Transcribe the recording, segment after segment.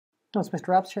No, it's Mr.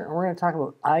 Robs here, and we're going to talk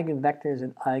about eigenvectors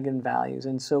and eigenvalues.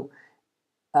 And so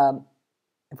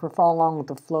if we're following along with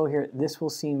the flow here, this will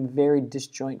seem very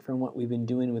disjoint from what we've been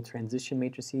doing with transition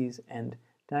matrices and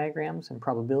diagrams and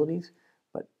probabilities.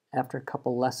 But after a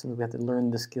couple lessons, we have to learn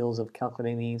the skills of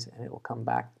calculating these, and it will come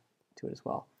back to it as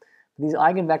well. These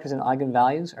eigenvectors and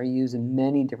eigenvalues are used in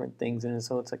many different things, and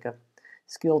so it's like a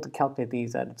skill to calculate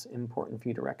these that it's important for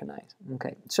you to recognize.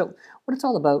 Okay, so what it's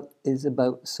all about is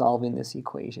about solving this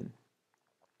equation.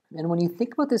 And when you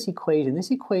think about this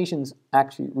equation's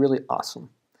actually really awesome.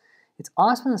 It's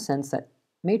awesome in the sense that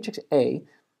matrix A,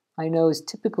 I know is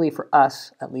typically, for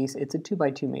us at least, it's a 2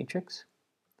 by 2 matrix.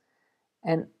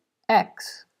 And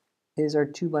X is our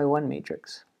 2 by 1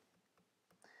 matrix.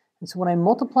 And so when I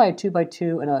multiply a 2 by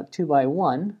 2 and a 2 by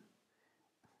 1,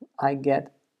 I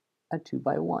get a 2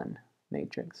 by 1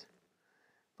 matrix.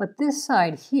 But this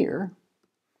side here,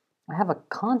 I have a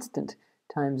constant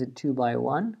times a 2 by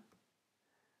 1,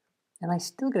 and I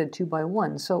still get a 2 by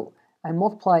 1. So I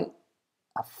multiply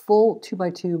a full 2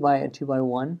 by 2 by a 2 by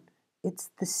 1.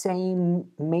 It's the same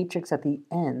matrix at the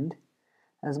end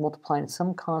as multiplying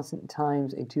some constant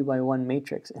times a 2 by 1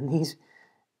 matrix. And these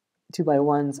 2 by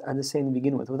 1s are the same to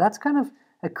begin with. Well, that's kind of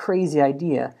a crazy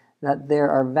idea that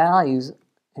there are values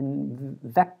and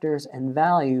vectors and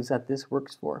values that this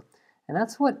works for. And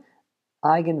that's what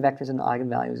eigenvectors and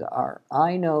eigenvalues are.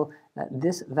 I know that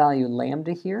this value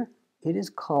lambda here, it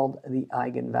is called the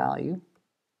eigenvalue.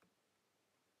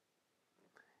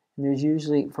 And there's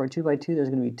usually, for a 2 by 2, there's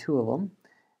going to be 2 of them.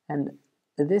 And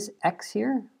this x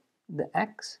here, the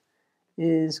x,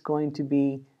 is going to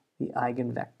be the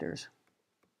eigenvectors.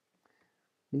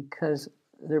 Because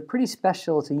they're pretty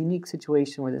special. It's a unique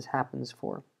situation where this happens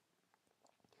for.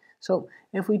 So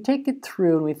if we take it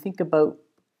through and we think about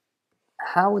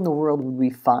how in the world would we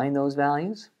find those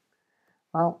values?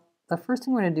 Well, the first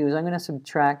thing we're going to do is I'm going to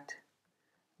subtract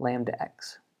lambda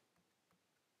x.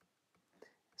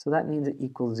 So that means it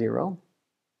equals 0.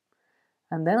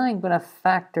 And then I'm going to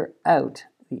factor out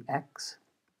the x.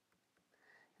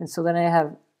 And so then I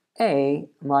have a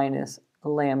minus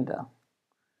lambda.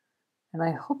 And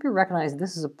I hope you recognize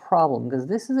this is a problem because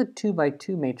this is a 2 by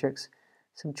 2 matrix.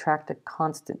 Subtract a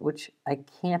constant, which I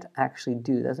can't actually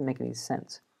do. It doesn't make any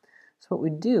sense. So what we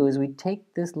do is we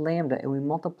take this lambda and we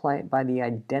multiply it by the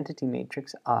identity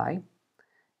matrix I,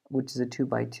 which is a 2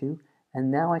 by 2,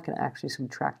 and now I can actually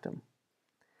subtract them.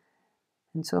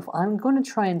 And so if I'm going to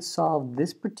try and solve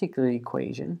this particular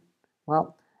equation,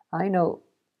 well, I know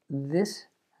this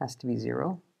has to be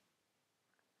 0.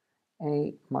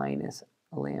 A minus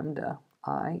lambda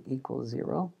I equals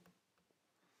 0.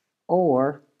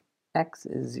 Or x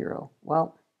is 0.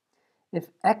 Well, if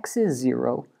x is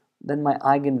 0, then my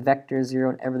eigenvector is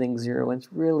 0 and everything's 0. And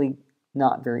it's really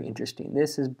not very interesting.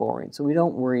 This is boring. So we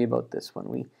don't worry about this one.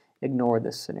 We ignore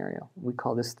this scenario. We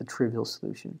call this the trivial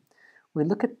solution. We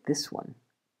look at this one.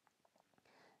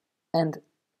 And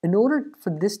in order for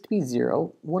this to be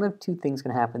 0, one of two things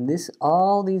can happen.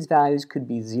 All these values could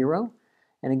be 0.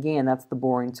 And again, that's the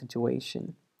boring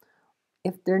situation.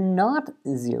 If they're not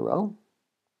 0,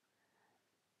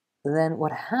 then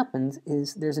what happens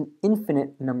is there's an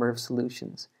infinite number of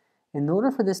solutions. In order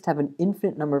for this to have an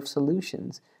infinite number of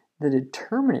solutions, the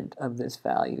determinant of this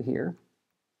value here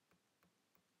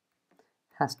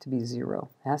has to be 0.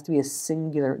 It has to be a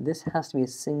singular, this has to be a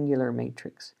singular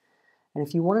matrix. And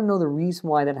if you want to know the reason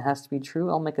why that has to be true,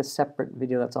 I'll make a separate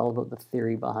video that's all about the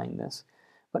theory behind this.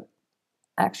 But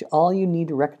actually, all you need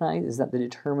to recognize is that the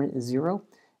determinant is 0,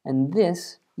 and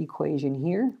this equation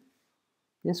here,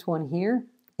 this one here,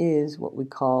 is what we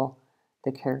call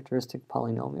the characteristic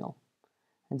polynomial.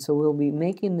 And so we'll be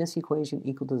making this equation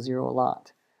equal to 0 a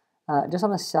lot. Just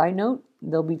on a side note,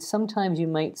 there'll be sometimes you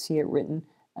might see it written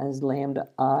as lambda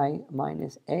I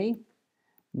minus a.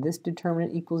 This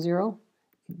determinant equals 0.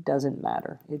 It doesn't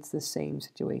matter. It's the same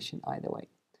situation either way.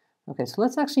 Okay, so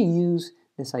let's actually use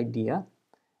this idea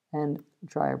and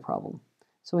try a problem.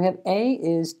 So we have a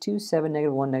is 2, 7,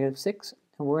 negative 1, negative 6,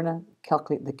 and we're going to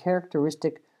calculate the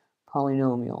characteristic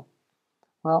polynomial.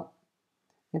 Well,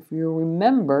 if you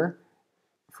remember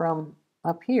from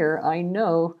up here, I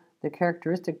know the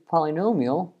characteristic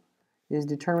polynomial is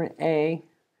determinant a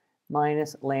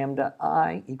minus lambda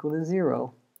I equal to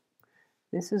 0.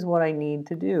 This is what I need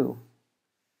to do.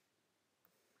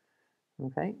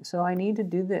 Okay, so I need to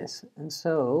do this. And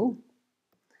so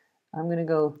I'm going to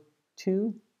go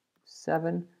 2,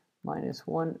 7, minus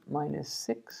 1, minus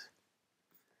 6.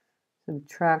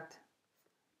 Subtract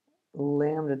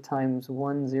lambda times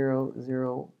 1, 0,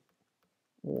 0,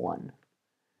 1.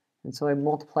 And so I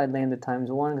multiplied lambda times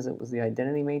 1 because it was the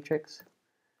identity matrix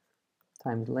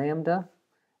times lambda.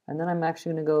 And then I'm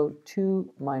actually going to go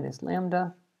 2 minus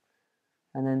lambda,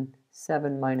 and then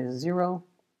 7 minus 0,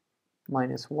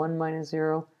 minus 1 minus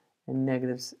 0, and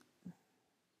negative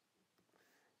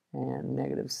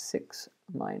 6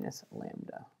 minus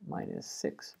lambda, minus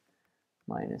 6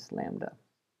 minus lambda.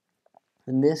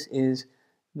 And this is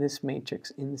this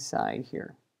matrix inside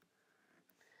here.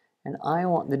 And I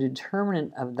want the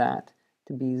determinant of that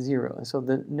to be 0. And so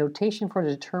the notation for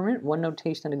the determinant, one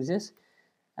notation that exists,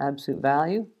 absolute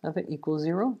value of it equals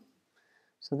 0.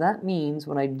 So that means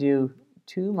when I do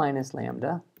 2 minus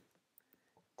lambda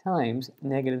times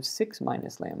negative 6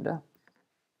 minus lambda,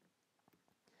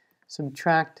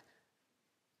 subtract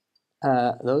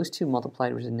those two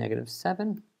multiplied, which is negative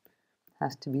 7,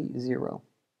 has to be 0.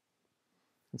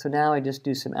 And so now I just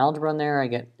do some algebra on there. I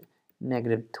get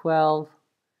negative 12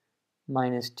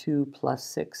 minus 2 plus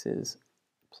 6 is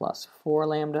plus 4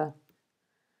 lambda.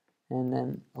 And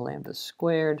then lambda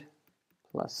squared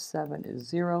plus 7 is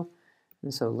 0.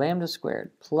 And so lambda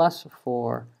squared plus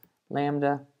 4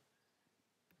 lambda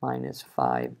minus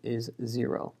 5 is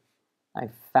 0. I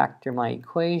factor my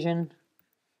equation,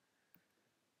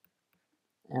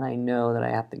 and I know that I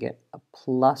have to get a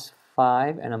plus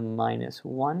 5 and a minus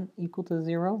 1 equal to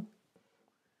 0.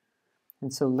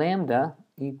 And so lambda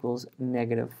equals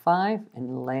negative 5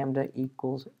 and lambda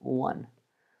equals 1.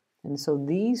 And so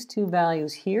these two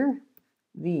values here,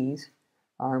 these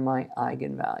are my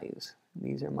eigenvalues.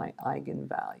 These are my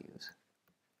eigenvalues.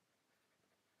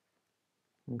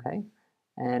 Okay?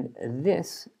 And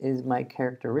this is my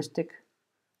characteristic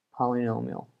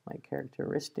polynomial. My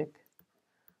characteristic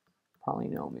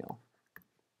polynomial.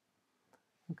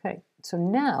 Okay, so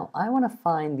now I want to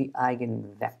find the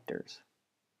eigenvectors.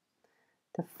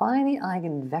 To find the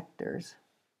eigenvectors,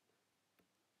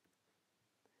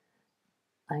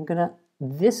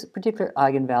 this particular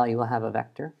eigenvalue will have a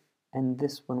vector, and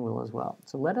this one will as well.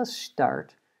 So let us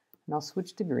start, and I'll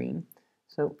switch to green.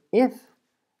 So if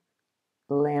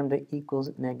lambda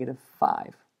equals negative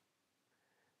 5,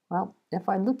 well, if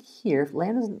I look here, if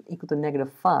lambda is equal to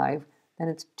negative 5, then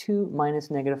it's 2 minus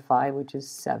negative 5, which is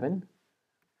 7.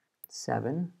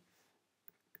 7,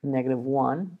 negative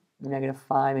 1, negative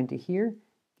 5 into here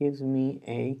gives me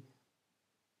a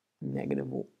negative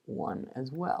 1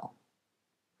 as well.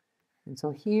 And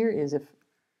so here is if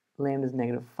lambda is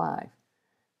negative 5.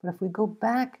 But if we go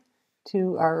back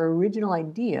to our original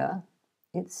idea,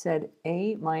 it said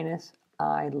a minus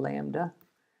I lambda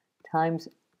times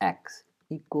x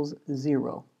equals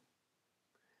 0.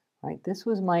 Right? This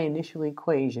was my initial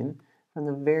equation from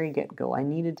the very get-go. I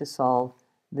needed to solve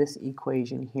this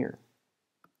equation here.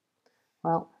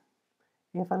 Well,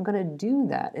 if I'm going to do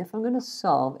that, if I'm going to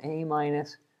solve a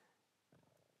minus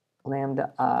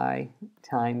lambda I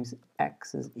times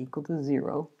x is equal to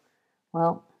 0,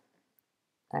 well,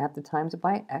 I have to times it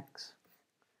by x,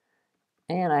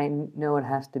 and I know it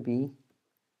has to be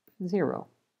 0.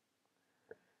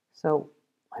 So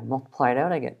I multiply it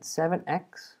out, I get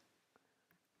 7x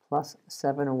plus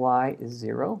 7y is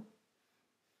 0,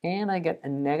 and I get a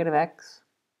negative x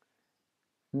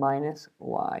minus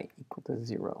y equal to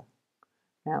 0.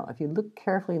 Now, if you look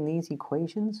carefully in these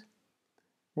equations,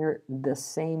 they're the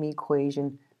same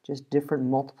equation, just different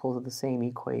multiples of the same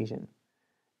equation.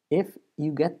 If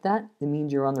you get that, it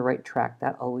means you're on the right track.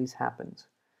 That always happens.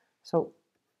 So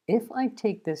if I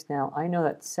take this now, I know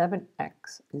that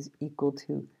 7x is equal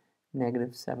to negative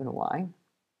 7y,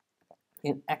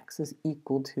 and x is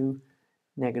equal to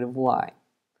negative y.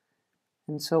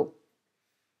 And so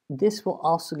this will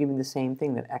also give me the same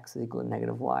thing, that x is equal to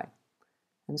negative y.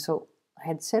 And so I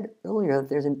had said earlier that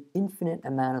there's an infinite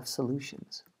amount of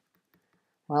solutions.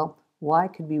 Well, y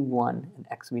could be 1 and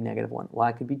x would be negative 1.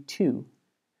 Y could be 2,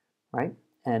 right?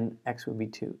 And x would be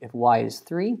 2. If y is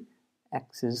 3,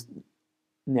 x is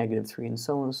negative 3, and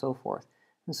so on and so forth.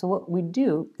 And so what we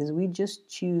do is we just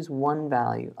choose one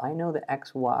value. I know the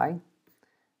x, y.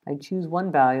 I choose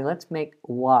one value. Let's make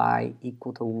y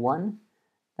equal to 1.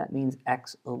 That means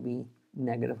x will be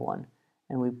negative 1.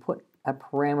 And we put a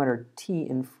parameter t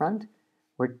in front,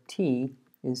 where t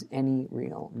is any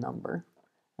real number.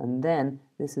 And then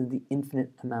this is the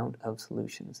infinite amount of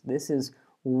solutions. This is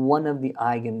one of the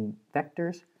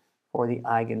eigenvectors for the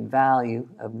eigenvalue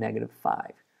of negative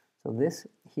 5. So this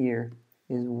here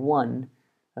is one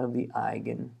of the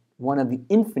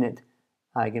infinite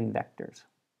eigenvectors.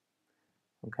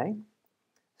 Okay?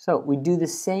 So we do the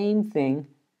same thing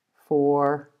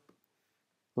for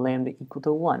lambda equal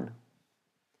to 1.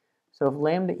 So if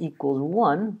lambda equals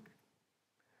 1,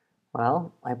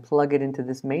 well, I plug it into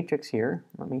this matrix here.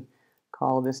 Let me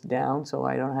call this down so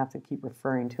I don't have to keep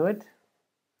referring to it.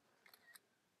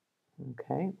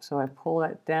 Okay, so I pull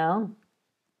that down,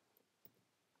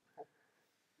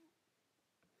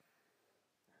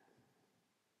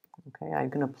 Okay, I'm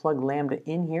going to plug lambda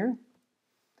in here.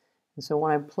 And so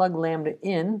when I plug lambda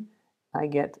in, I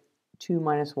get 2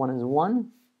 minus 1 is 1,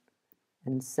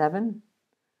 and 7,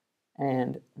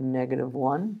 and negative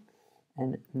 1,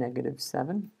 and negative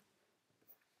 7,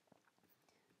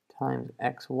 times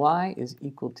xy is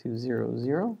equal to 0,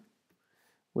 0,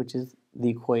 which is the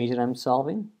equation I'm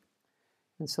solving.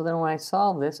 And so then when I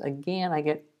solve this, again, I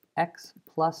get x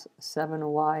plus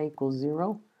 7y equals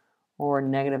 0, or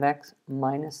negative x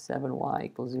minus 7y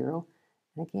equals 0.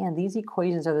 And again, these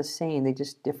equations are the same, they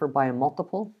just differ by a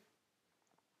multiple.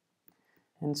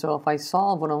 And so if I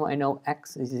solve one of them, I know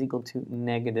x is equal to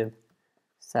negative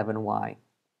 7y.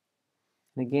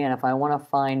 And again, if I want to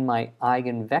find my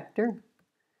eigenvector,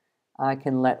 I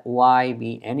can let y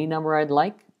be any number I'd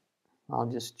like. I'll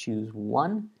just choose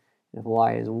 1. If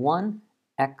y is 1,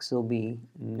 x will be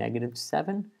negative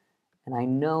 7. And I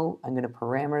know I'm going to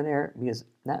parameter there because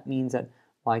that means that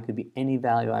y could be any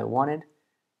value I wanted.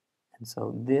 And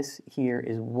so this here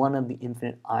is one of the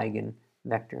infinite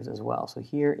eigenvectors as well. So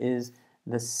here is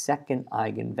the second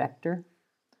eigenvector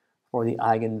for the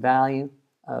eigenvalue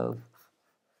of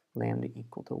lambda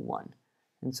equal to 1.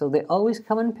 And so they always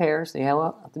come in pairs. They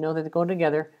have to know that they go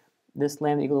together. This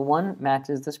lambda equal to 1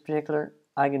 matches this particular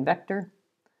eigenvector,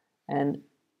 and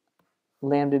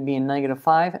lambda being negative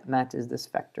 5 matches this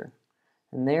vector.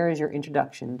 And there is your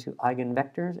introduction to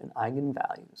eigenvectors and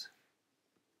eigenvalues.